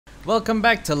Welcome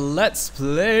back to Let's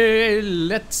Play.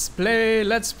 What's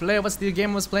the game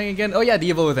I was playing again? Oh yeah, The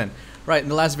Evil Within. Right, in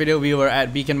the last video we were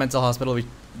at Beacon Mental Hospital. We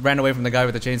ran away from the guy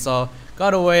with the chainsaw,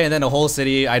 got away, and then the whole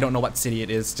city, I don't know what city it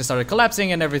is, just started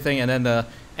collapsing and everything, and then the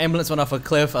ambulance went off a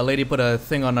cliff, a lady put a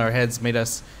thing on our heads, made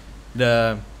us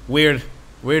the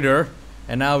weirder,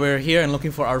 and now we're here and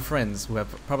looking for our friends who have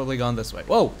probably gone this way.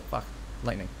 Whoa, fuck,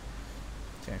 lightning.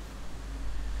 Okay.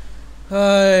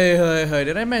 Hi.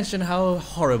 Did I mention how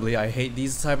horribly I hate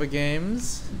these type of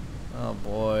games? Oh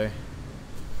boy.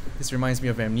 This reminds me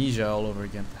of Amnesia all over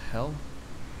again. What the hell?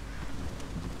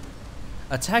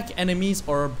 Attack enemies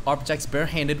or objects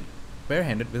barehanded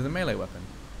with a melee weapon.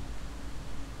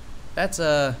 That's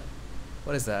a...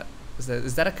 what is that?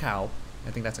 Is that a cow?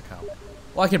 I think that's a cow.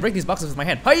 Well, I can break these boxes with my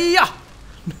hand. Hiya!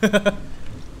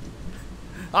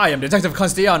 I am Detective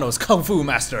Castellanos, Kung Fu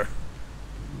Master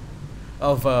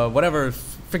of whatever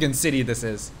friggin' city this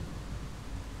is.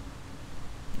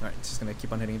 Alright, just gonna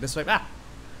keep on hitting it this way. Ah!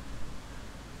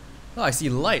 Oh, I see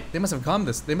light. They must have gone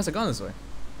this way.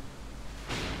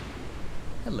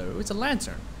 Hello, it's a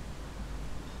lantern.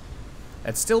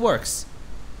 It still works.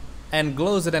 And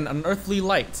glows at an unearthly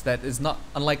light that is not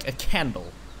unlike a candle.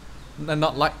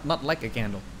 Not like a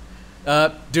candle.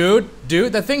 Dude,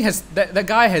 that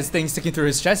guy has things sticking through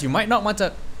his chest. You might not want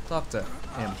to talk to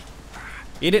him.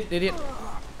 Idiot.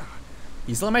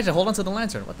 He still managed to hold on to the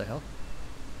lantern. What the hell?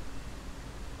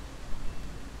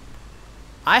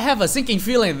 I have a sinking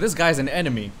feeling that this guy's an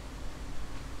enemy.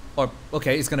 Or,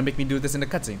 okay, it's gonna make me do this in the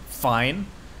cutscene. Fine.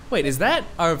 Wait, is that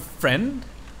our friend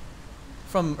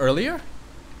from earlier?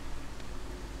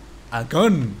 A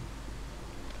gun.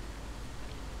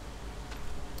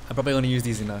 I'm probably gonna use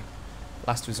these in the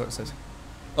last resort. Says.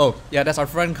 Oh, yeah, that's our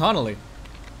friend Connolly.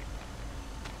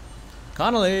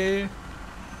 Connolly.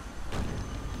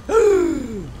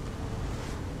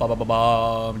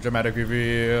 Ba-ba-ba-bum, dramatic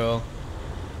reveal.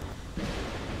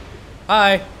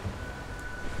 Hi.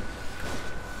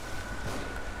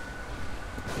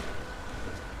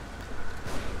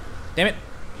 Damn it.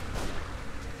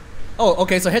 Oh,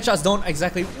 okay, so headshots don't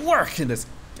exactly work in this.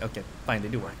 Okay, fine, they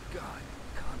do work.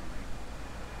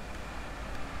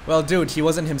 Well, dude, he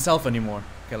wasn't himself anymore.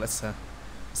 Okay, let's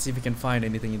see if we can find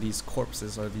anything in these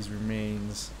corpses or these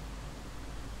remains.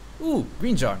 Ooh,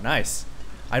 green jar, nice.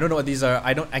 I don't know what these are.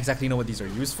 I don't exactly know what these are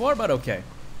used for, but okay.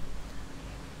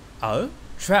 Oh,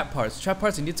 trap parts. Trap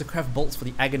parts you need to craft bolts for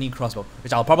the agony crossbow,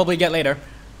 which I'll probably get later.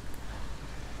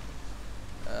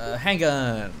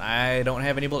 Handgun. I don't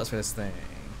have any bullets for this thing.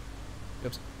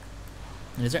 Oops.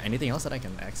 And is there anything else that I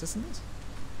can access in this?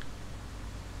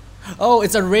 Oh,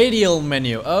 it's a radial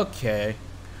menu. Okay.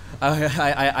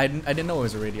 I didn't know it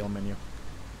was a radial menu.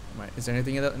 Right. Is there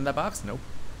anything in that box? Nope.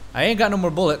 I ain't got no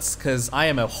more bullets because I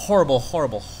am a horrible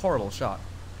shot.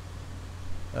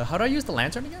 How do I use the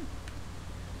lantern again?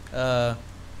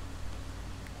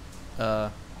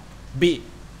 B.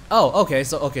 Oh, okay.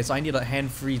 So I need a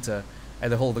hand free to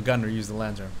either hold the gun or use the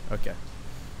lantern. Okay.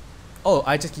 Oh,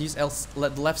 I just can use the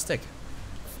left stick.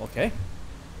 Okay.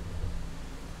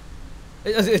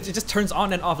 It just turns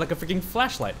on and off like a freaking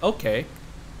flashlight. Okay.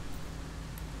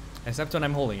 Except when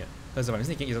I'm holding it. Because if I'm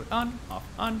sneaking, it's like on,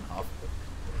 off.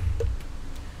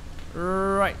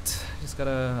 Right. Just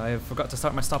gotta. I forgot to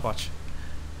start my stopwatch.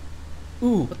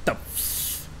 Ooh, what the?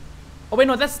 Oh wait,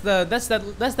 no, that's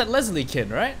that Leslie kid,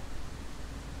 right?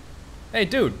 Hey,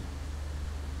 dude.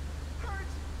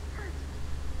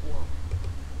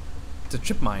 It's a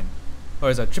trip mine, or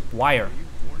is it a trip wire? Are you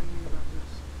warning me about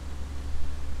this?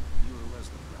 You are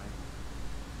Leslie, right?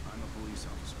 I'm a police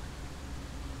officer.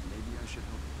 Maybe I should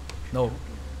help you. No.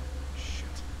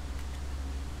 Shit.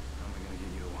 How am I gonna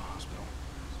get you to a hospital?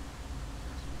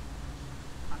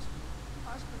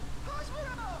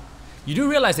 Hospital! You do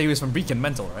realize that he was from Beacon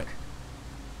Mental, right?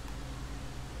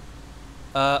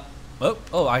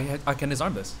 Oh, I can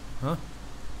disarm this, huh?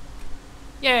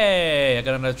 Yay! I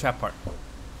got another trap part.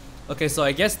 Okay, so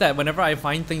I guess that whenever I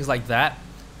find things like that,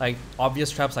 like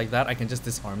obvious traps like that, I can just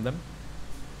disarm them.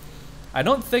 I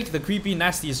don't think the creepy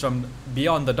nasties from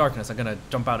Beyond the Darkness are gonna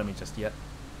jump out at me just yet.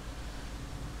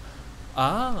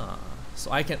 Ah,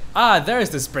 so I can. Ah, there is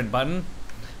the sprint button.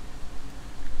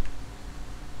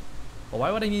 Well,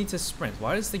 why would I need to sprint?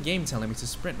 Why is the game telling me to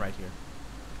sprint right here?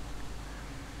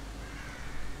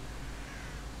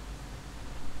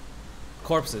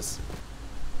 Corpses.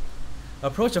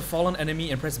 Approach a fallen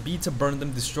enemy and press B to burn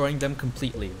them, destroying them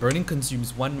completely. Burning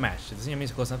consumes 1 match. It doesn't mean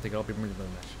it's close enough to get all be burned with 1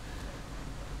 match.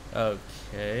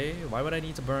 Okay, why would I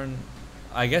need to burn?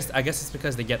 I guess it's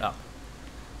because they get up.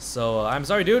 So I'm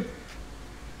sorry, dude.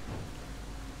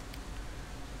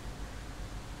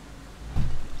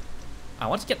 I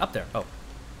want to get up there. Oh.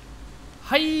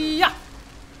 Hiya!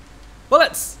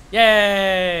 Bullets!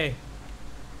 Yay!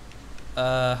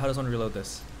 How does one reload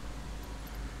this?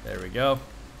 There we go.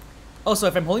 Oh, so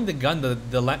if I'm holding the gun,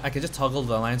 I can just toggle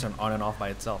the lantern on and off by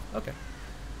itself. Okay.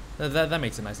 That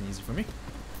makes it nice and easy for me.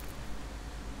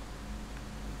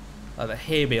 The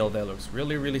hay bale there looks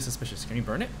really, really suspicious. Can you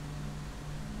burn it?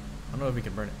 I don't know if we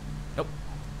can burn it. Nope.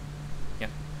 Yeah.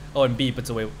 Oh, and B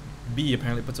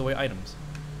apparently puts away items.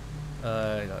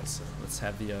 Let's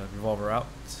have the revolver out.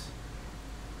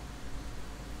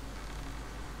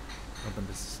 Open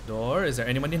this door. Is there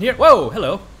anyone in here? Whoa!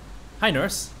 Hello. Hi,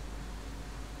 nurse.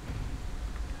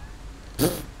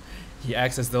 He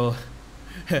acts as though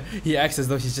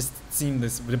he's just seen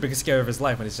the biggest scare of his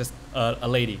life, and it's just a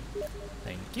lady.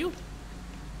 Thank you.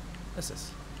 What's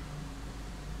this?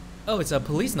 Oh, it's a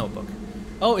police notebook.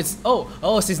 Oh, so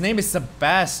his name is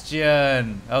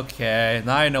Sebastian. Okay,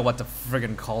 now I know what to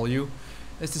friggin' call you.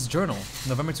 It's this journal,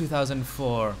 November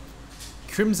 2004.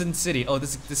 Crimson City. Oh,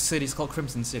 this city is called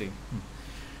Crimson City.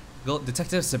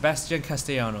 Detective Sebastian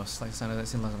Castellanos. Like sound of that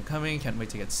scene I'm coming. Can't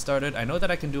wait to get started. I know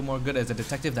that I can do more good as a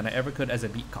detective than I ever could as a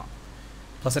beat cop.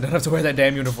 Plus, I don't have to wear that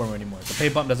damn uniform anymore. The pay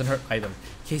bump doesn't hurt either.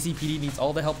 KCPD needs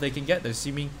all the help they can get.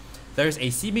 There's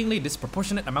a seemingly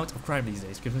disproportionate amount of crime these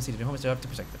days. Crimson City, how much do I have to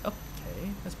protect it?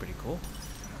 Okay, that's pretty cool.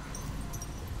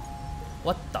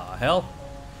 What the hell?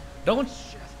 Don't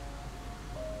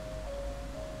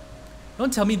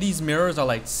tell me these mirrors are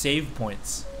like save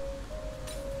points.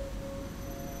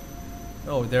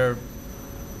 Oh, they're...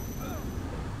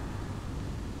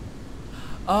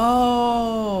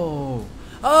 Oh!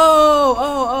 Oh!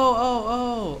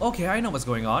 Okay, I know what's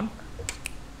going on.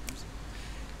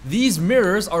 These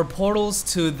mirrors are portals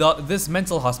to this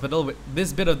mental hospital,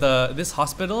 this bit of this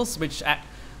hospitals, which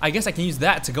I guess I can use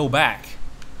that to go back.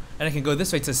 And I can go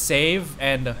this way to save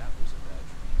and...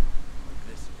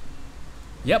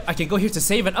 Yep, I can go here to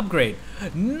save and upgrade.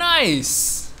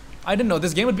 Nice! I didn't know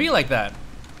this game would be like that.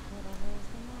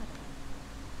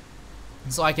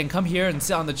 So I can come here and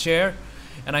sit on the chair,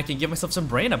 and I can give myself some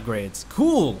brain upgrades.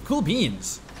 Cool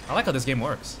beans. I like how this game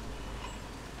works.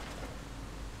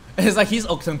 It's like he's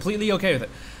completely okay with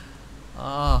it.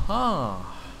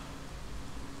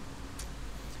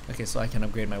 Okay, so I can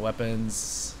upgrade my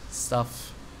weapons,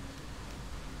 stuff,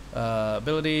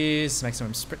 abilities,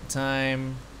 maximum sprint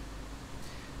time.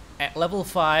 At level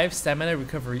 5, stamina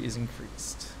recovery is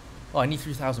increased. Oh, I need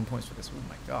 3,000 points for this. Oh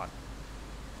my god.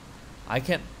 I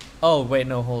can't... Oh, wait,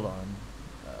 no, hold on.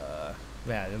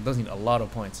 Yeah, it does need a lot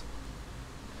of points.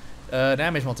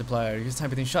 Damage multiplier. Use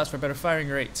time between shots for better firing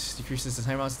rate. Decreases the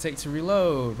time it takes to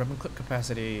reload. Weapon clip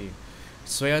capacity.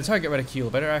 Sway on target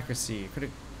reticule. Better accuracy.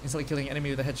 Instantly killing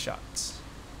enemy with a headshot.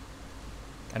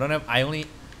 I only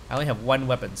have one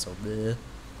weapon, so bleh.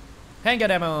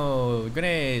 Handgun ammo,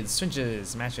 grenades,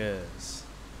 syringes, matches.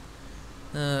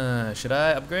 Should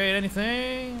I upgrade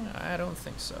anything? I don't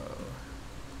think so.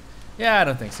 Yeah, I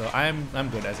don't think so. I'm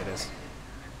good as it is.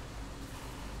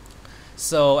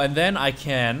 So, and then I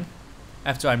can,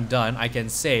 after I'm done, I can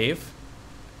save.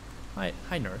 Hi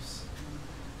nurse.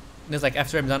 And it's like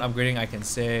after I'm done upgrading, I can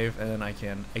save, and then I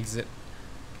can exit,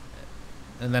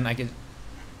 and then I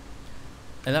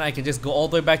can just go all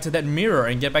the way back to that mirror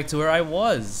and get back to where I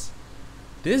was.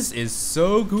 This is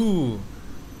so cool.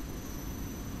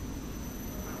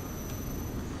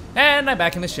 And I'm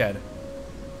back in the shed.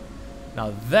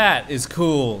 Now that is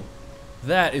cool.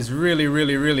 That is really,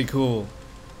 really, really cool.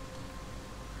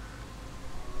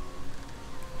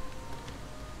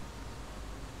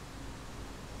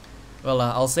 Well,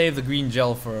 I'll save the green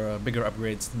gel for bigger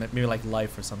upgrades, maybe like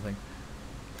life or something.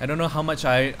 I don't know how much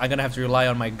I'm gonna have to rely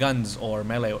on my guns or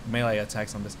melee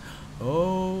attacks on this.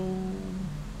 Oh.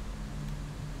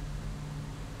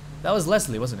 That was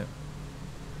Leslie, wasn't it?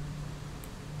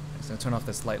 I'm just gonna turn off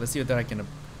this light. Let's see whether I can.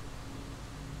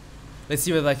 Let's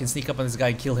see whether I can sneak up on this guy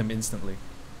and kill him instantly.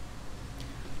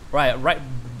 Right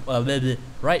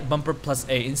bumper plus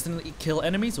A. Instantly kill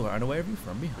enemies who are unaware of you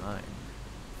from behind.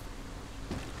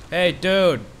 Hey,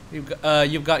 dude,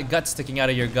 you've got guts sticking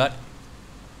out of your gut.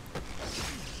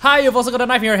 Hi, you've also got a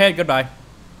knife in your head. Goodbye.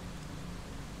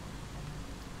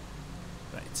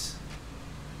 Right.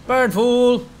 Burn,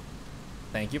 fool.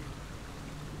 Thank you.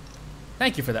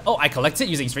 Thank you for that. Oh, I collect it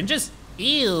using syringes?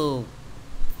 Ew.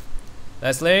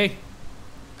 Leslie?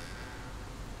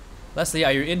 Leslie,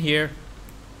 are you in here?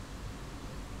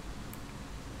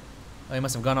 Oh, he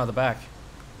must have gone out the back.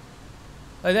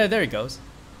 Oh, there he goes.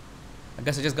 I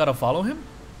guess I just gotta follow him?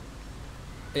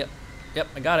 Yep,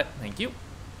 I got it. Thank you.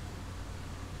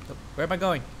 Oh, where am I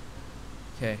going?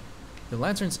 Okay. The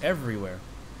lanterns everywhere.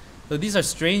 So these are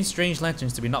strange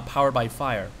lanterns to be not powered by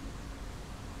fire.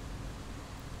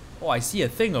 Oh, I see a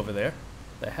thing over there.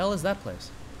 The hell is that place?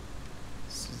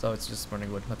 So it's just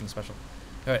burning wood, nothing special.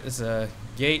 Alright, there's a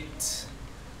gate.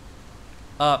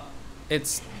 Up.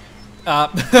 It's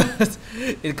up.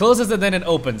 It closes and then it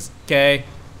opens. Okay.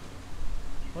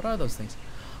 What are those things?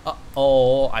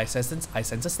 Oh, I sense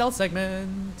a stealth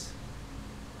segment.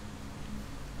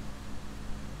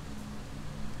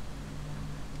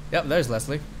 Yep, there's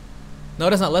Leslie. No,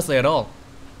 that's not Leslie at all.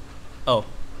 Oh.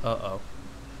 Uh-oh.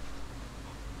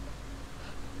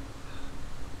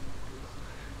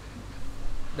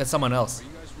 That's someone else. Are you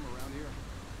guys from around here?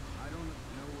 I don't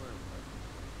know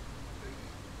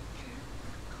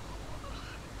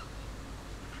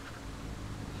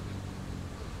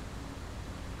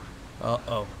where.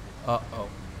 Uh-oh. Uh-oh.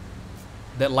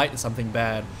 That light is something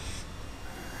bad.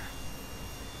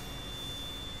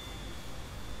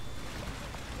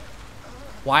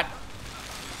 What?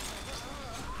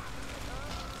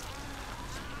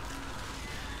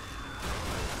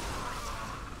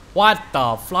 What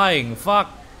the flying fuck?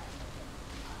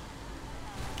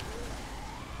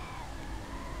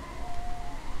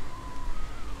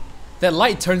 That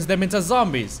light turns them into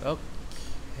zombies.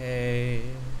 Okay.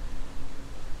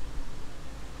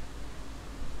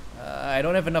 I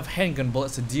don't have enough handgun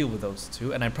bullets to deal with those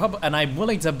two, and I'm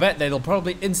willing to bet that they'll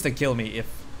probably insta kill me if.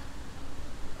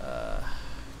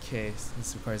 Okay,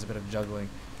 this requires a bit of juggling.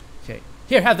 Okay,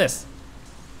 here, have this.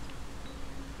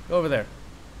 Go over there.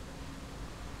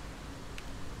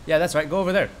 Yeah, that's right. Go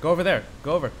over there. Go over there.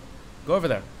 Go over. Go over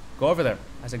there. Go over there.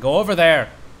 I said, go over there.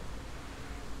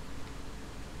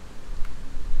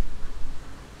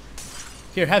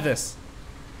 Here, have this.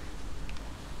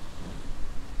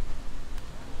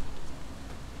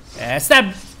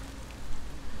 Stab!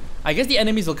 I guess the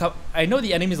enemies will come. I know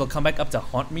the enemies will come back up to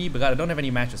haunt me, but God, I don't have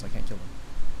any matches, so I can't kill them.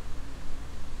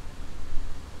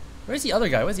 Where's the other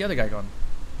guy? Where's the other guy gone?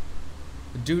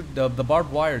 The dude, the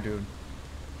barbed wire dude.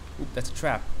 Oop, that's a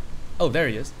trap. Oh, there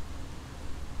he is.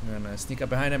 I'm gonna sneak up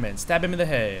behind him and stab him in the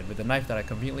head with the knife that I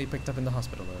conveniently picked up in the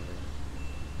hospital earlier.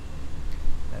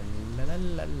 La, la,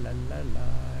 la, la,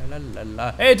 la, la,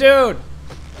 la. Hey, dude!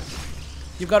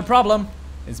 You've got a problem.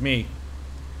 It's me.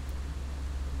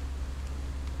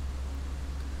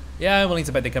 Yeah, I'm willing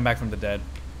to bet they come back from the dead.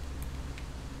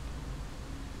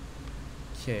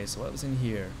 Okay, so what was in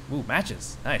here? Ooh,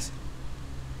 matches. Nice.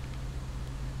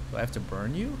 Do I have to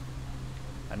burn you?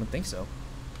 I don't think so.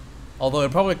 Although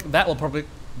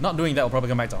not doing that will probably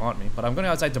come back to haunt me. But I'm going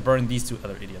outside to burn these two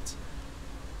other idiots.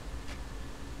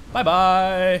 Bye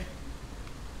bye.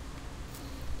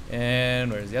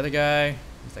 And where's the other guy?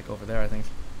 He's like over there, I think.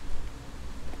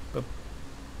 Boop.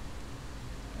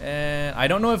 And I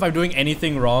don't know if I'm doing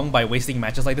anything wrong by wasting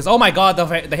matches like this. Oh my god,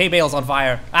 the hay bale's on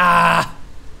fire. Ah!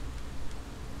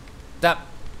 That.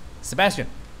 Sebastian.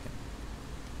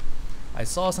 I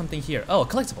saw something here. Oh, a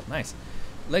collectible. Nice.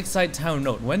 Lakeside Town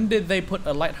Note. When did they put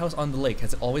a lighthouse on the lake?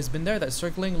 Has it always been there? That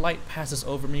circling light passes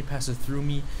over me, passes through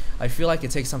me. I feel like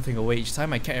it takes something away each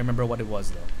time. I can't remember what it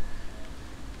was though.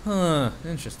 Huh.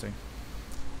 Interesting.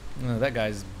 That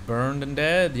guy's burned and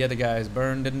dead. The other guy's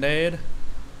burned and dead.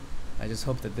 I just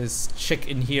hope that this chick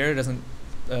in here doesn't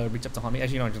reach up to haunt me.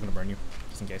 Actually, no, I'm just gonna burn you,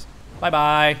 just in case. Bye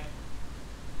bye.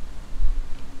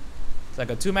 So I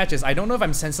got 2 matches. I don't know if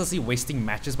I'm senselessly wasting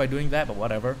matches by doing that, but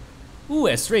whatever. Ooh,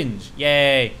 a syringe.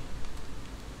 Yay.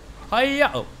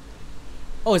 Hiya. Oh.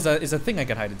 Oh, it's a thing I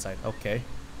can hide inside. Okay.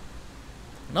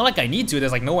 Not like I need to.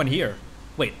 There's like no one here.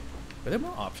 Wait. Are there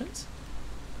more options?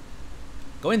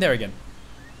 Go in there again.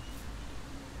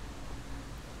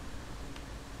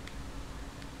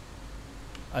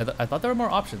 I thought there were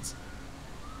more options.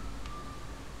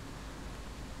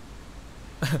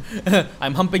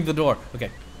 I'm humping the door.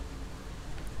 Okay.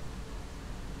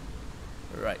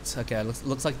 Right. Okay.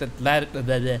 Looks like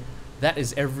that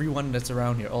is everyone that's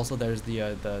around here. Also, there's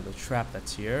the trap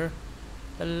that's here.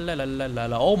 La, la, la, la,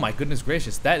 la. Oh my goodness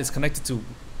gracious! That is connected to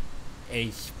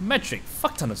a metric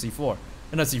fuck ton of C4.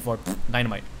 Not C4.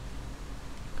 Dynamite.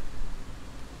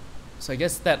 So I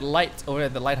guess that light over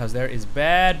at the lighthouse there is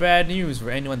bad news for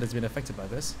anyone that's been affected by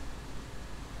this.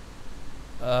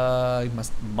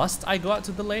 Must I go out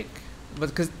to the lake?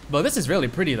 But this is really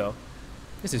pretty though.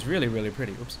 This is really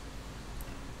pretty. Oops.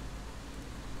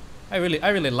 I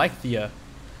really like the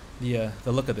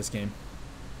look of this game.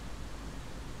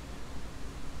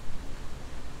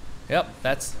 Yep,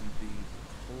 that's.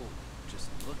 Just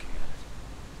looking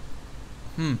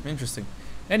at it. Interesting.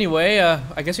 Anyway,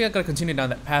 I guess we gotta continue down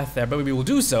that path there, but we will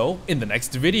do so in the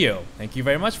next video. Thank you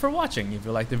very much for watching. If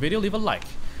you liked the video, leave a like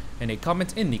and a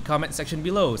comment in the comment section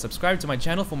below. Subscribe to my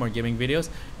channel for more gaming videos,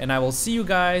 and I will see you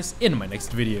guys in my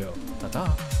next video.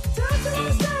 Ta-ta!